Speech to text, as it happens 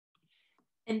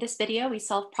In this video, we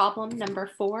solve problem number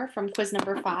 4 from quiz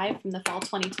number 5 from the fall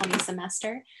 2020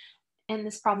 semester. In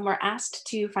this problem, we're asked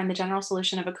to find the general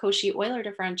solution of a Cauchy-Euler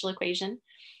differential equation.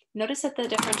 Notice that the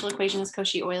differential equation is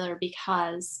Cauchy-Euler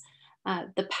because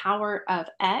the power of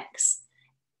x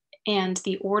and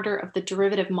the order of the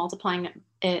derivative multiplying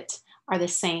it are the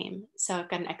same. So I've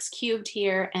got an x cubed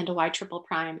here and a y triple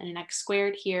prime, and an x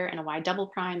squared here and a y double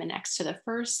prime, and x to the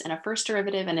first and a first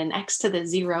derivative, and an x to the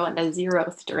 0 and a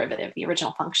 0th derivative, the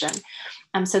original function.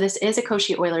 So this is a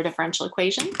Cauchy-Euler differential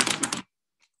equation. It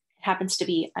happens to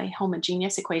be a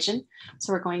homogeneous equation.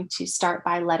 So we're going to start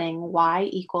by letting y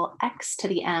equal x to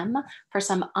the m for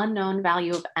some unknown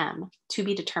value of m to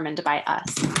be determined by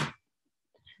us.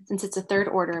 Since it's a third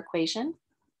order equation,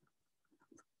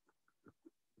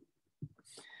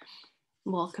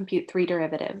 we'll compute 3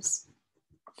 derivatives.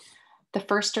 The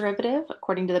first derivative,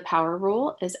 according to the power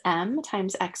rule, is m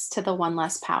times x to the 1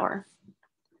 less power.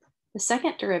 The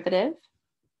second derivative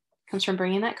comes from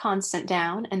bringing that constant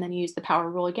down, and then you use the power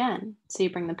rule again. So you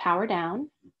bring the power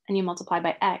down and you multiply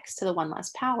by x to the 1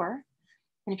 less power.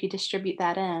 And if you distribute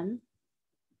that in,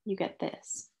 you get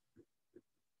this.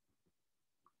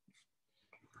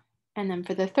 And then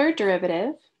for the third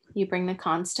derivative, you bring the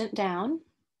constant down,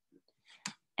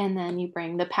 and then you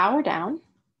bring the power down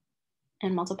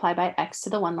and multiply by x to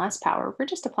the 1 less power. We're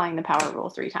just applying the power rule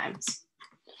 3 times.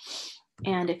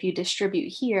 And if you distribute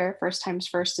here, first times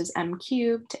first is m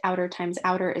cubed, outer times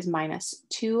outer is minus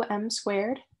 2m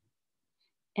squared,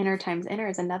 inner times inner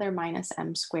is another minus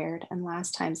m squared, and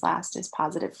last times last is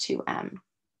positive 2m.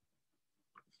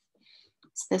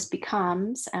 So this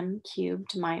becomes m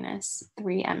cubed minus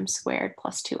 3m squared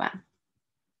plus 2m.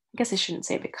 I guess I shouldn't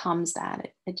say it becomes that,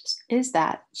 it just is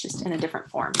that, it's just in a different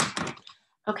form.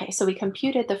 Okay, so we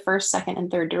computed the first, second, and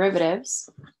third derivatives,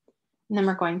 and then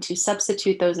we're going to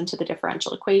substitute those into the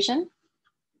differential equation,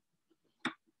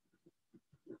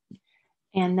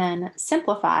 and then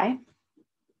simplify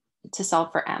to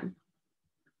solve for m.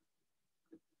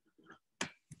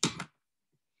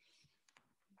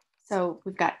 So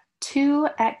we've got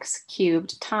 2x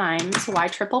cubed times y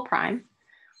triple prime,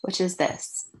 which is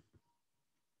this.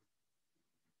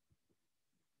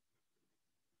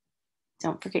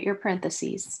 Don't forget your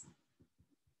parentheses.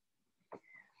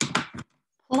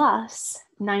 Plus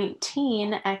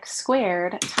 19x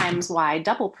squared times y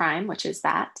double prime, which is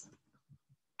that.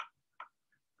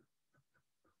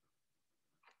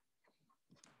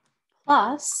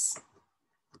 Plus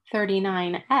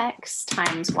 39x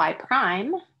times y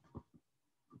prime,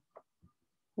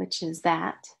 which is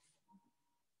that.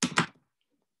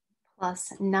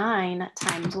 Plus 9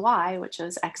 times y, which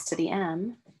is x to the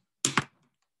m.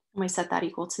 And we set that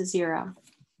equal to 0.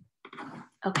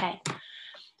 Okay,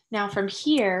 now from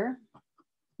here,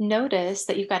 notice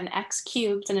that you've got an x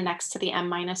cubed and an x to the m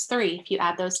minus 3. If you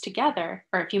add those together,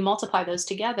 or if you multiply those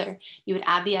together, you would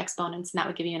add the exponents and that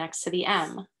would give you an x to the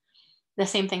m. The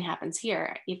same thing happens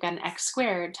here. You've got an x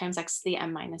squared times x to the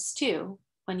m minus 2.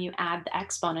 When you add the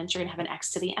exponents, you're gonna have an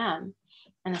x to the m.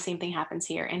 And the same thing happens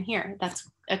here and here. That's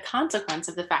a consequence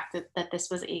of the fact that this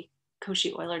was a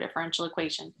Cauchy-Euler differential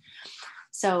equation.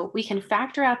 So we can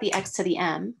factor out the x to the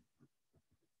m,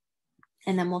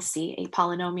 and then we'll see a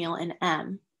polynomial in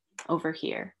m over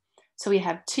here. So we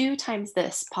have 2 times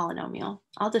this polynomial.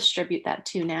 I'll distribute that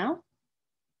 2 now.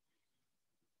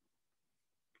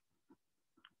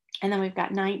 And then we've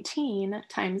got 19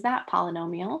 times that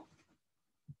polynomial.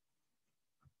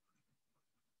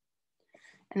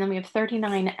 And then we have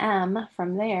 39m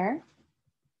from there,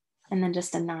 and then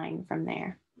just a 9 from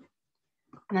there.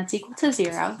 And that's equal to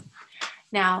 0.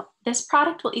 Now, this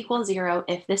product will equal 0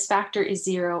 if this factor is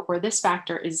 0 or this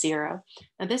factor is 0.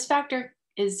 Now, this factor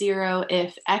is 0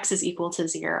 if x is equal to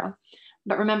 0.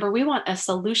 But remember, we want a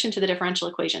solution to the differential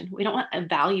equation. We don't want a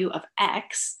value of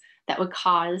x that would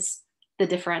cause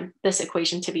this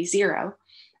equation to be 0.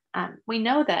 We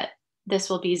know that this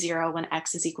will be 0 when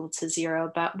x is equal to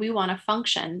 0, but we want a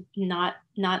function, not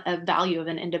a value of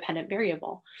an independent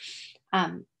variable.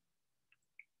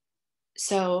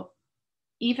 So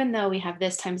even though we have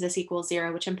this times this equals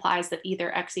 0, which implies that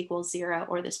either x equals 0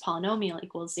 or this polynomial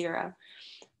equals 0,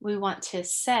 we want to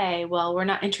say, well, we're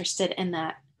not interested in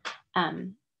that.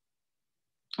 We're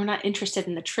not interested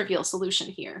in the trivial solution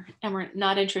here, and we're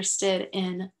not interested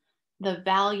in the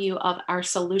value of our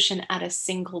solution at a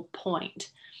single point.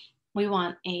 We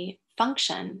want a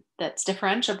function that's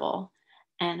differentiable,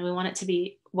 and we want it to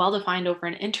be well-defined over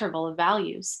an interval of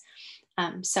values.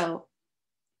 So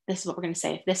this is what we're going to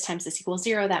say. If this times this equals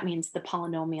 0, that means the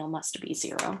polynomial must be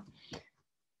 0,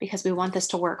 because we want this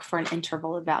to work for an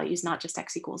interval of values, not just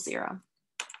x equals 0.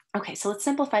 Okay, so let's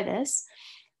simplify this.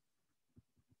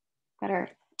 Got our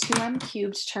 2m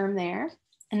cubed term there.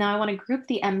 And now I want to group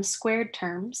the m squared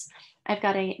terms. I've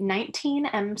got a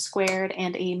 19m squared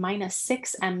and a minus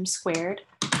 6m squared.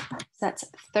 So that's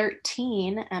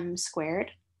 13m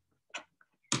squared.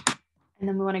 And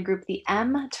then we want to group the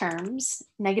m terms.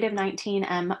 Negative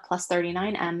 19m plus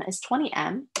 39m is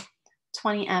 20m.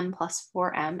 20m plus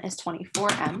 4m is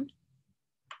 24m.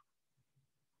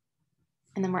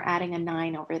 And then we're adding a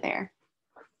 9 over there.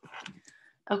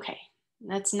 Okay,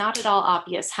 that's not at all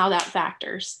obvious how that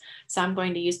factors. So I'm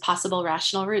going to use possible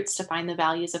rational roots to find the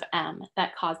values of m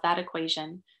that cause that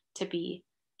equation to be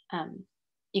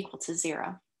equal to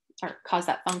 0, or cause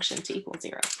that function to equal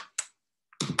 0.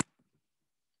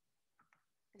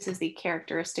 This is the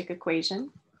characteristic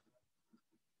equation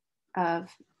of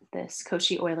this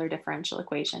Cauchy-Euler differential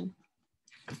equation.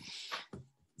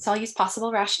 So I'll use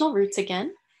possible rational roots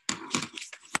again.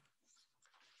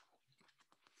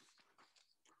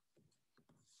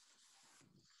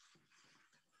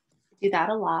 Do that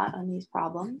a lot on these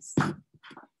problems.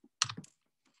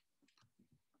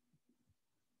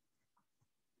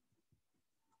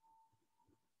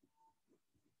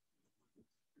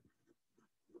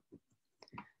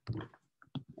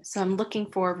 So I'm looking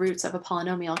for roots of a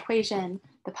polynomial equation.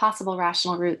 The possible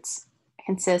rational roots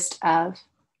consist of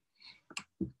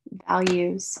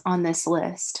values on this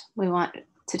list. We want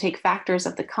to take factors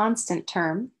of the constant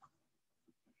term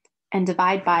and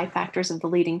divide by factors of the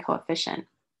leading coefficient.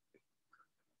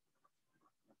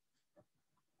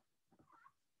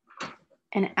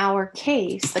 In our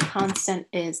case, the constant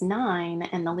is 9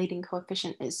 and the leading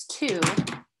coefficient is 2.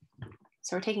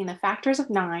 So we're taking the factors of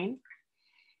 9,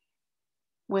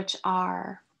 which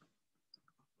are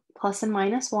plus and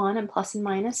minus 1 and plus and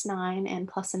minus 9 and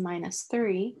plus and minus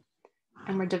 3.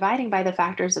 And we're dividing by the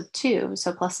factors of 2,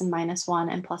 so plus and minus 1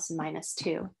 and plus and minus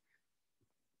 2.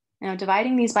 Now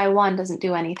dividing these by 1 doesn't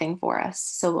do anything for us.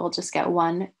 So we'll just get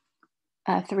 1,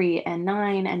 3, and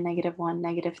 9, and negative 1,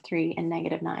 negative 3, and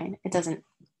negative 9. It doesn't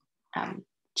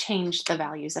change the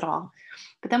values at all.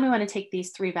 But then we want to take these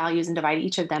 3 values and divide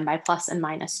each of them by plus and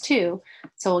minus 2.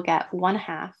 So we'll get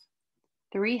 1/2,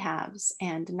 3/2,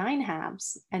 and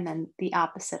 9/2, and then the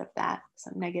opposite of that.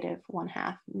 So negative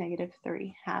 1/2, negative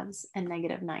 3/2, and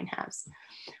negative 9/2.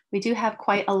 We do have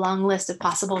quite a long list of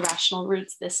possible rational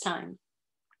roots this time.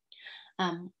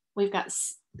 We've got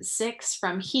 6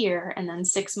 from here and then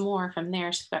 6 more from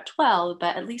there, so we've got 12,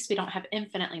 but at least we don't have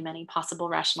infinitely many possible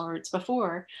rational roots.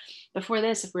 Before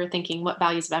this, if we were thinking what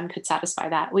values of m could satisfy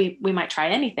that, we might try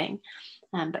anything.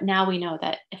 But now we know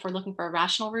that if we're looking for a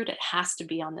rational root, it has to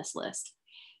be on this list.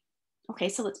 Okay,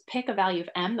 so let's pick a value of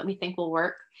m that we think will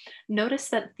work. Notice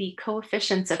that the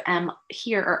coefficients of m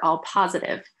here are all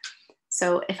positive.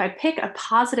 So if I pick a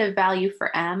positive value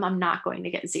for m, I'm not going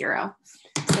to get 0.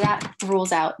 So that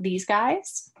rules out these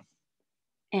guys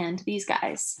and these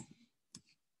guys.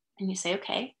 And you say,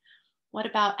 okay, what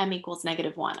about m equals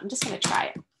 -1? I'm just going to try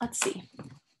it. Let's see.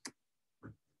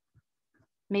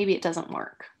 Maybe it doesn't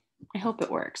work. I hope it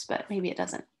works, but maybe it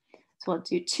doesn't. So we'll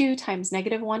do 2 times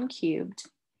 -1 cubed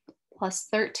plus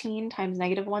 13 times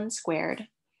 -1 squared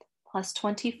plus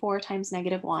 24 times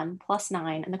 -1 plus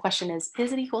 9. And the question is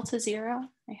it equal to 0?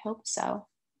 I hope so.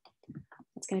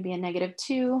 It's going to be a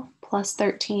 -2 plus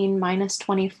 13 minus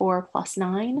 24 plus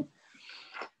 9.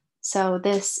 So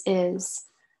this is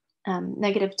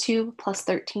 -2 plus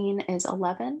 13 is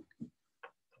 11.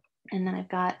 And then I've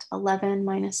got 11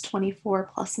 minus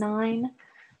 24 plus 9.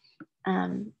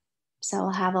 So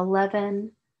I'll have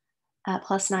 11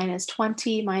 plus 9 is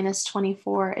 20, minus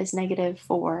 24 is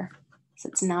 -4. So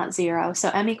it's not 0. So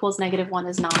m equals -1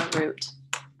 is not a root.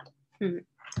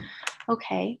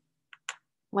 Okay.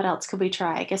 What else could we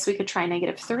try? I guess we could try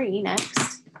 -3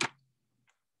 next.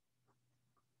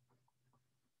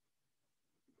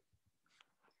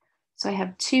 So I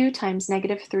have 2 times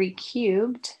 -3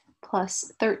 cubed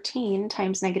plus 13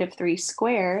 times -3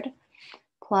 squared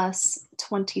plus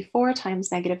 24 times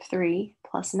 -3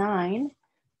 plus 9.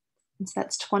 And so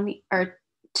that's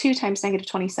 2 times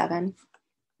 -27,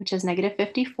 which is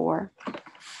 -54.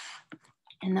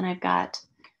 And then I've got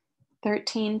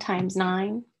 13 times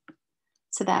 9.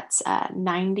 So that's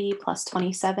 90 plus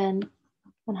 27,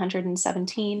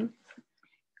 117.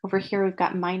 Over here, we've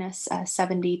got minus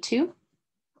 72.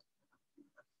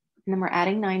 And then we're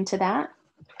adding 9 to that.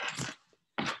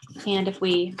 And if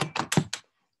we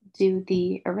do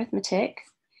the arithmetic,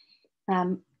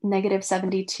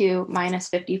 -72 minus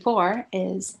 54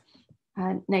 is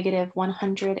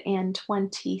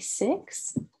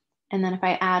 -126. And then if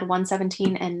I add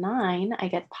 117 and 9, I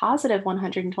get positive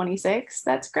 126.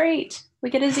 That's great. We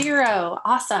get a 0.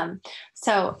 Awesome.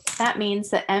 So that means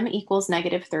that m equals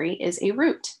 -3 is a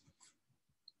root.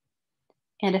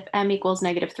 And if m equals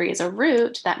 -3 is a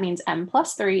root, that means m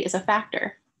plus 3 is a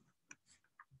factor.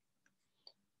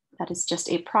 That is just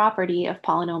a property of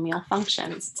polynomial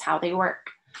functions. It's how they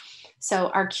work. So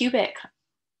our cubic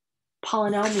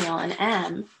polynomial in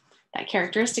m, that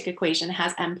characteristic equation,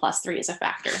 has m plus 3 as a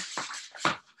factor.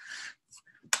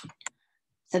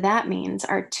 So that means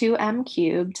our 2m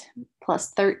cubed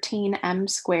plus 13m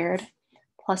squared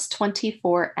plus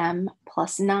 24m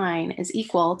plus 9 is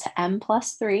equal to m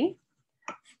plus 3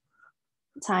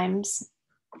 times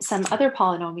some other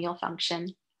polynomial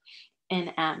function in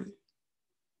m.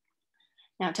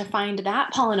 Now, to find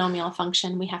that polynomial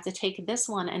function, we have to take this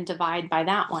one and divide by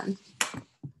that one.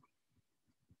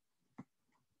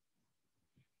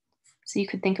 So you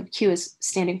could think of Q as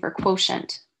standing for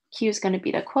quotient. Q is going to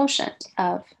be the quotient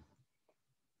of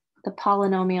the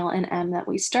polynomial in m that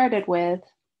we started with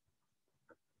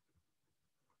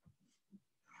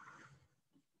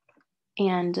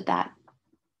and that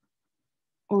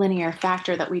linear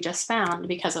factor that we just found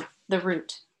because of the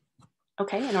root.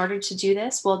 Okay, in order to do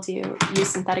this, we'll use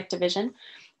synthetic division.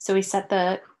 So we set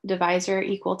the divisor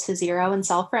equal to 0 and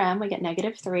solve for m. We get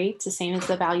 -3. It's the same as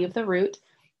the value of the root.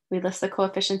 We list the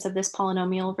coefficients of this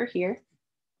polynomial over here.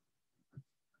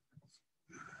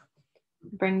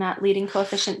 Bring that leading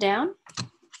coefficient down.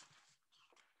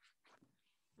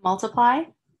 Multiply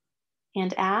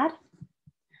and add.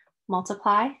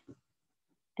 Multiply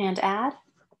and add.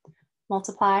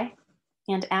 Multiply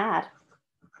and add.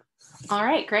 All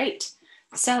right, great.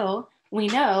 So we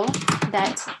know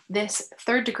that this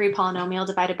third degree polynomial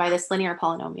divided by this linear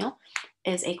polynomial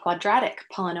is a quadratic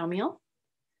polynomial.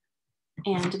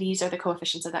 And these are the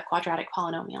coefficients of that quadratic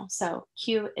polynomial. So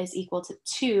Q is equal to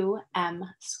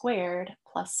 2m squared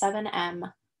plus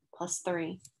 7m plus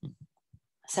 3.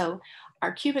 So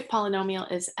our cubic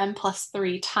polynomial is m plus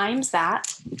 3 times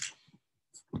that.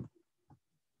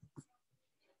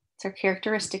 It's our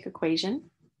characteristic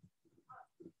equation.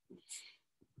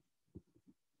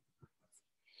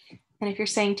 And if you're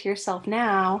saying to yourself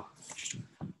now,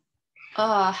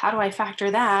 how do I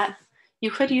factor that? You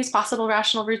could use possible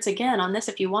rational roots again on this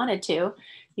if you wanted to.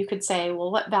 You could say,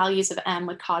 well, what values of m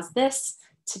would cause this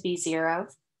to be 0?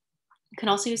 You can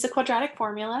also use the quadratic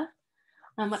formula.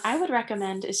 What I would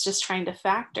recommend is just trying to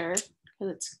factor,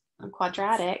 because it's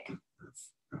quadratic.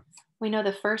 We know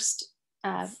the first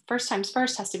times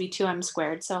first has to be 2m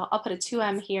squared. So I'll put a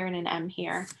 2m here and an m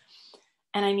here.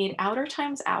 And I need outer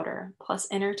times outer plus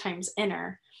inner times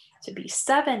inner to be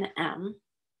 7m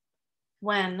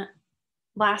when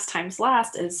last times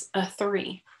last is a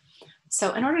 3.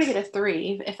 So in order to get a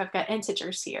 3, if I've got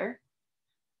integers here,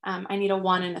 I need a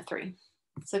 1 and a 3.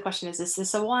 So the question is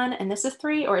this a 1 and this a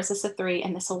 3, or is this a 3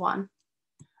 and this a 1?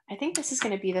 I think this is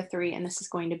going to be the 3 and this is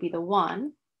going to be the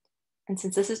 1. And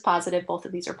since this is positive, both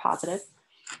of these are positive.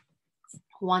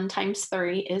 1 times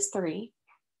 3 is 3.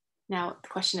 Now the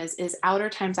question is outer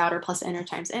times outer plus inner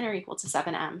times inner equal to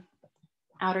 7m?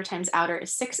 Outer times outer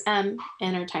is 6m,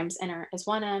 inner times inner is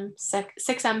 1m,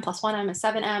 6m plus 1m is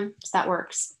 7m, so that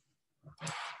works.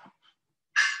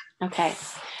 Okay,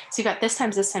 so you've got this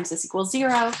times this equals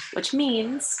 0, which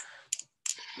means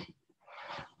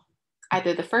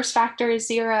either the first factor is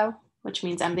 0, which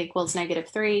means m equals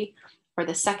 -3, or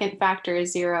the second factor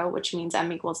is 0, which means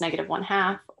m equals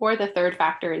 -1/2, or the third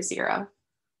factor is 0.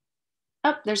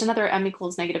 Oh, there's another m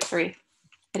equals -3.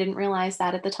 I didn't realize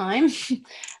that at the time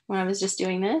when I was just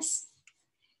doing this.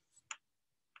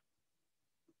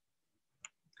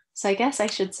 So I guess I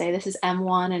should say this is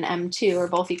m1 and m2 are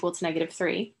both equal to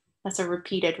 -3. That's a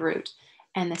repeated root,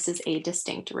 and this is a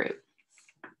distinct root.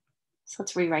 So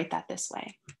let's rewrite that this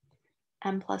way.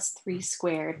 m plus 3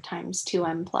 squared times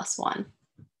 2m plus 1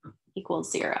 equals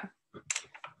 0.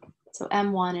 So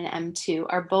m1 and m2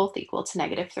 are both equal to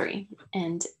 -3,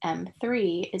 and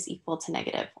m3 is equal to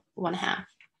 -1/2.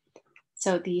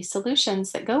 So the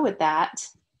solutions that go with that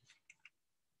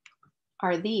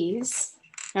are these.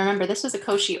 Now remember, this was a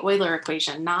Cauchy-Euler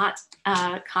equation, not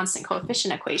a constant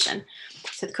coefficient equation.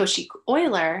 So the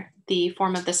Cauchy-Euler, the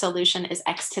form of the solution is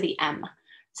x to the m.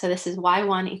 So this is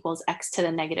y1 equals x to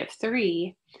the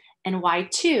 -3, and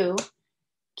y2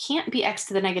 can't be x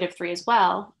to the -3 as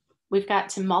well. We've got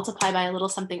to multiply by a little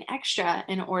something extra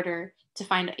in order to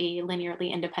find a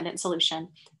linearly independent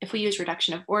solution. If we use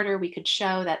reduction of order, we could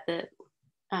show that the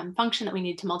function that we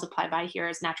need to multiply by here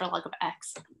is natural log of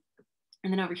x.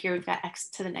 And then over here, we've got x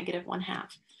to the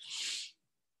 -1/2.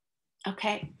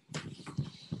 Okay.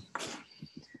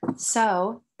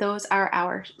 So those are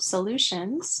our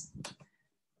solutions.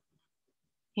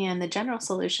 And the general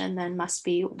solution then must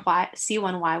be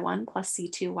C1y1 plus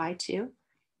C2y2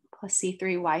 plus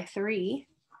C3y3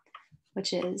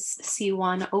 which is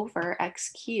C1 over x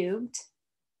cubed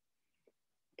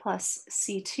plus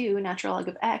C2 natural log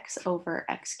of x over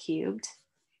x cubed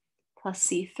plus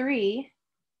C3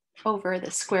 over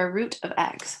the square root of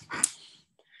x.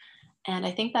 And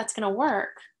I think that's going to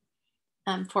work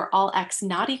for all x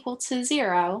not equal to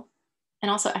 0,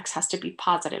 and also x has to be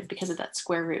positive because of that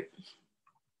square root.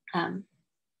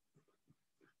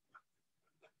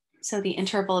 So the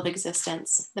interval of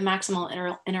existence, the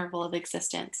maximal interval of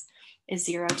existence is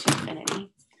 0 to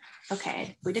infinity.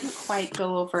 Okay, we didn't quite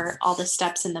go over all the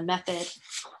steps in the method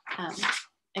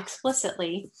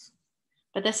explicitly,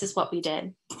 but this is what we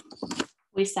did.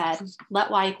 We said, let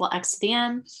y equal x to the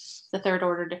n, the third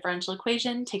order differential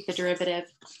equation, take the derivative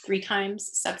 3 times,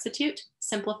 substitute,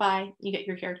 simplify, you get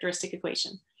your characteristic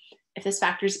equation. If this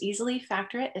factors easily,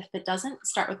 factor it. If it doesn't,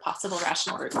 start with possible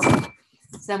rational roots.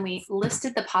 So then we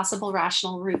listed the possible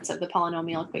rational roots of the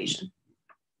polynomial equation.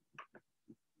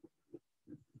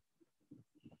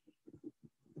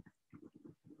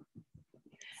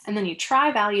 And then you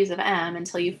try values of m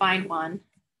until you find one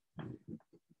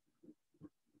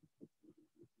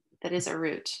that is a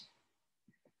root.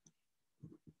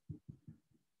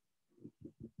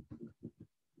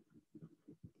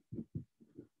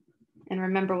 And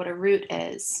remember what a root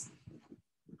is.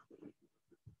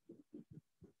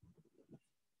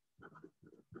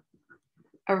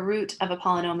 A root of a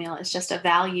polynomial is just a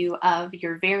value of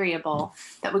your variable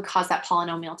that would cause that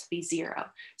polynomial to be 0.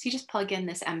 So you just plug in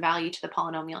this m value to the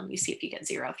polynomial and you see if you get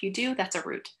 0. If you do, that's a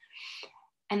root.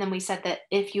 And then we said that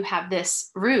if you have this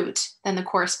root, then the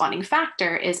corresponding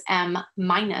factor is m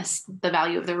minus the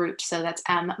value of the root. So that's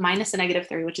m minus a negative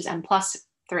 3, which is m plus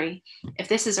 3. If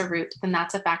this is a root, then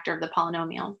that's a factor of the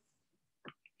polynomial.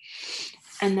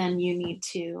 And then you need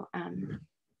to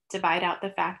divide out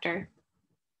the factor.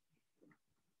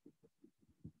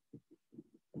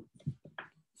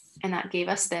 And that gave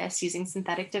us this using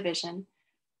synthetic division.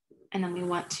 And then we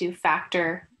want to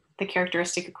factor the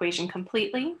characteristic equation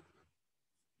completely.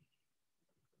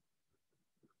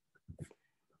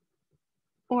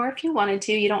 Or if you wanted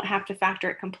to, you don't have to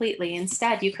factor it completely.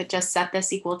 Instead, you could just set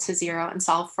this equal to 0 and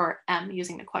solve for m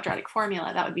using the quadratic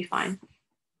formula. That would be fine.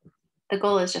 The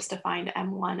goal is just to find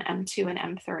m1, m2,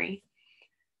 and m3.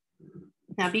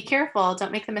 Now be careful,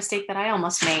 don't make the mistake that I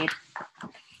almost made.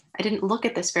 I didn't look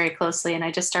at this very closely and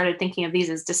I just started thinking of these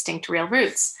as distinct real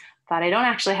roots, but I don't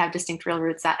actually have distinct real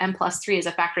roots. That m plus 3 is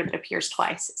a factor that appears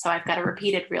twice. So I've got a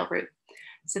repeated real root.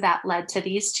 So that led to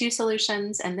these two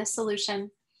solutions and this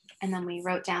solution. And then we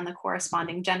wrote down the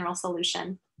corresponding general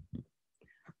solution.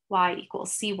 Y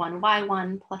equals C1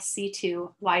 Y1 plus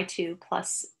C2 Y2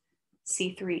 plus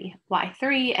C3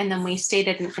 Y3. And then we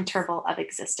stated an interval of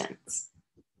existence.